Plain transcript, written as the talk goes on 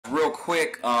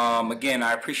quick. Again,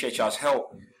 I appreciate y'all's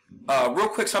help. Real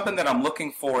quick, something that I'm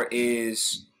looking for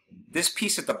is this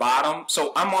piece at the bottom.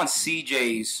 So I'm on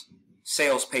CJ's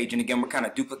sales page, and again, we're kind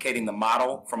of duplicating the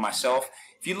model for myself.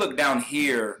 If you look down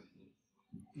here,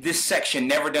 this section,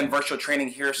 never done virtual training,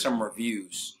 here's some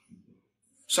reviews.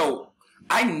 So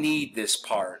I need this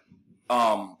part.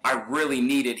 I really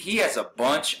need it. He has a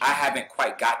bunch. I haven't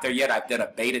quite got there yet. I've done a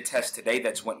beta test today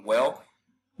that's went well.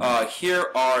 Here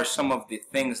are some of the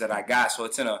things that I got. So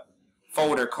it's in a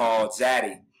folder called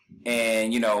Zaddy.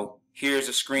 And, you know, here's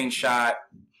a screenshot.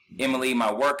 Emily,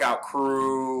 my workout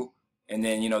crew. And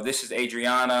then, you know, this is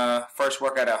Adriana. First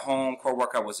workout at home. Core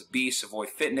workout was a beast. Avoid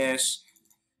fitness.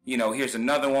 You know, here's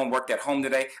another one. Worked at home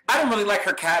today. I don't really like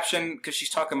her caption because she's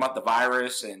talking about the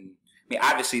virus. And, I mean,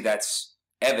 obviously that's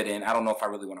evident. I don't know if I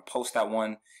really want to post that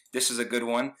one. This is a good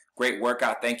one. Great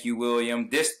workout. Thank you, William.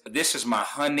 This is my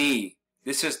honey.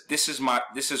 This is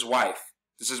wife.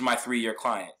 This is my 3-year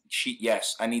client.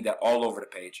 Yes, I need that all over the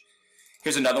page.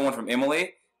 Here's another one from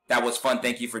Emily. That was fun.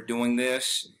 Thank you for doing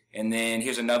this. And then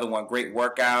here's another one. Great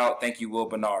workout. Thank you, Will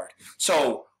Bernard.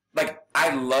 So, like,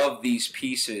 I love these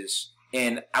pieces,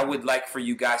 and I would like for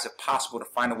you guys, if possible, to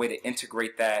find a way to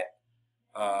integrate that.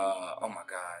 Oh my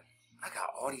God. I got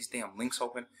all these damn links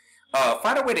open.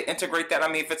 Find a way to integrate that. I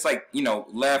mean, if it's like, you know,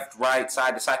 left, right,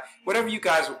 side to side, whatever you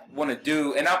guys want to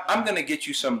do. And I'm going to get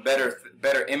you some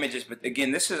better images. But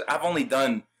again, I've only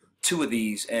done 2 of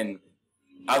these, and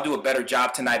I'll do a better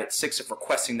job tonight at 6 of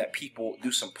requesting that people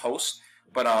do some posts.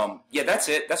 But yeah, that's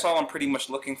it. That's all I'm pretty much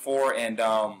looking for. And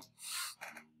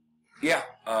yeah,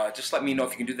 just let me know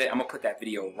if you can do that. I'm going to put that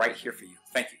video right here for you.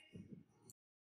 Thank you.